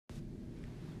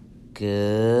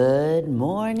Good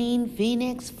morning,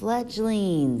 Phoenix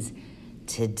fledglings.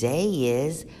 Today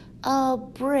is a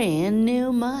brand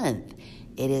new month.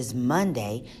 It is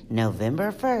Monday,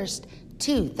 November 1st,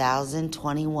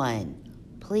 2021.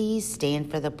 Please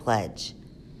stand for the pledge.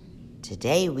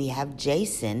 Today we have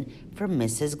Jason from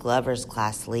Mrs. Glover's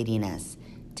class leading us.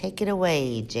 Take it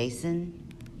away,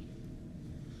 Jason.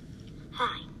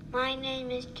 Hi, my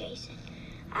name is Jason.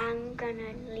 I'm going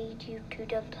to lead you to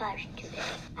the pledge today.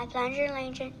 I pledge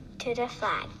allegiance to the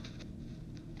flag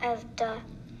of the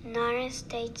United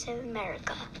States of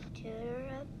America, to the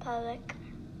republic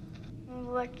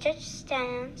which it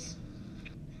stands,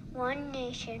 one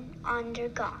nation under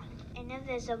God,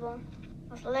 indivisible,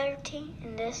 with liberty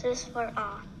and justice for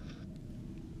all.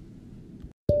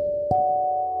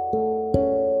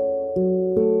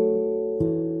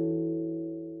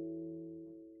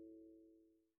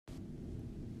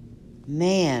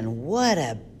 Man, what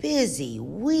a busy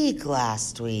week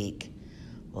last week.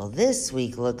 Well, this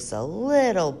week looks a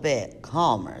little bit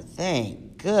calmer,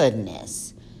 thank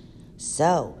goodness.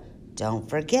 So, don't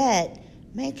forget,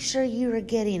 make sure you are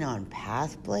getting on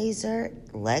Pathblazer,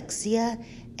 Lexia,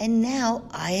 and now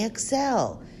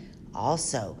IXL.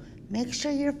 Also, make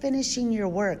sure you're finishing your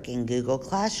work in Google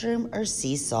Classroom or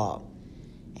Seesaw.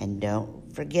 And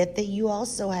don't forget that you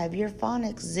also have your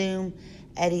phonics Zoom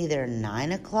at either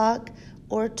 9 o'clock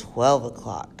or 12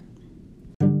 o'clock.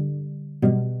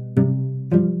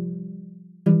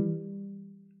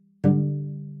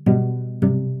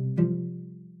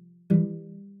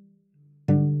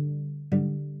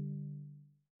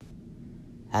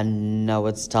 And now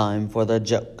it's time for the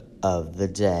joke of the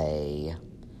day.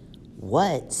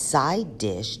 What side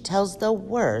dish tells the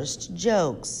worst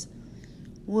jokes?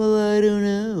 Well, I don't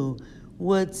know.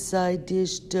 What side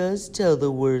dish does tell the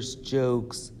worst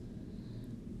jokes?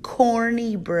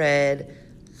 Corny bread.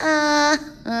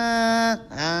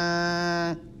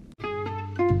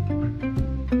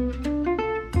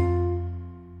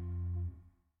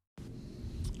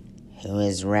 Who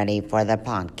is ready for the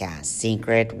podcast?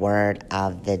 Secret word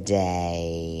of the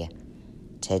day.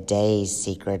 Today's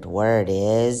secret word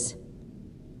is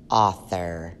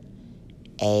author.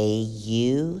 AUTHOR.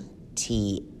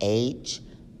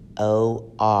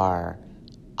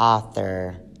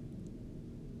 Author.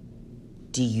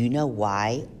 Do you know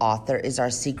why author is our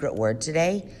secret word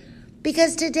today?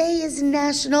 Because today is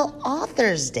National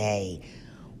Authors Day.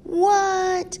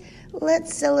 What?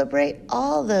 Let's celebrate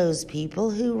all those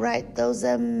people who write those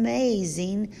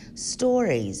amazing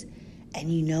stories.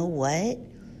 And you know what?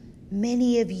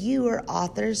 Many of you are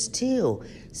authors too,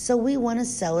 so we want to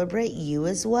celebrate you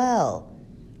as well.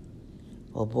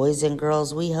 Well, boys and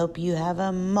girls, we hope you have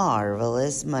a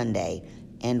marvelous Monday,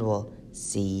 and we'll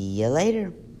see you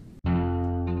later.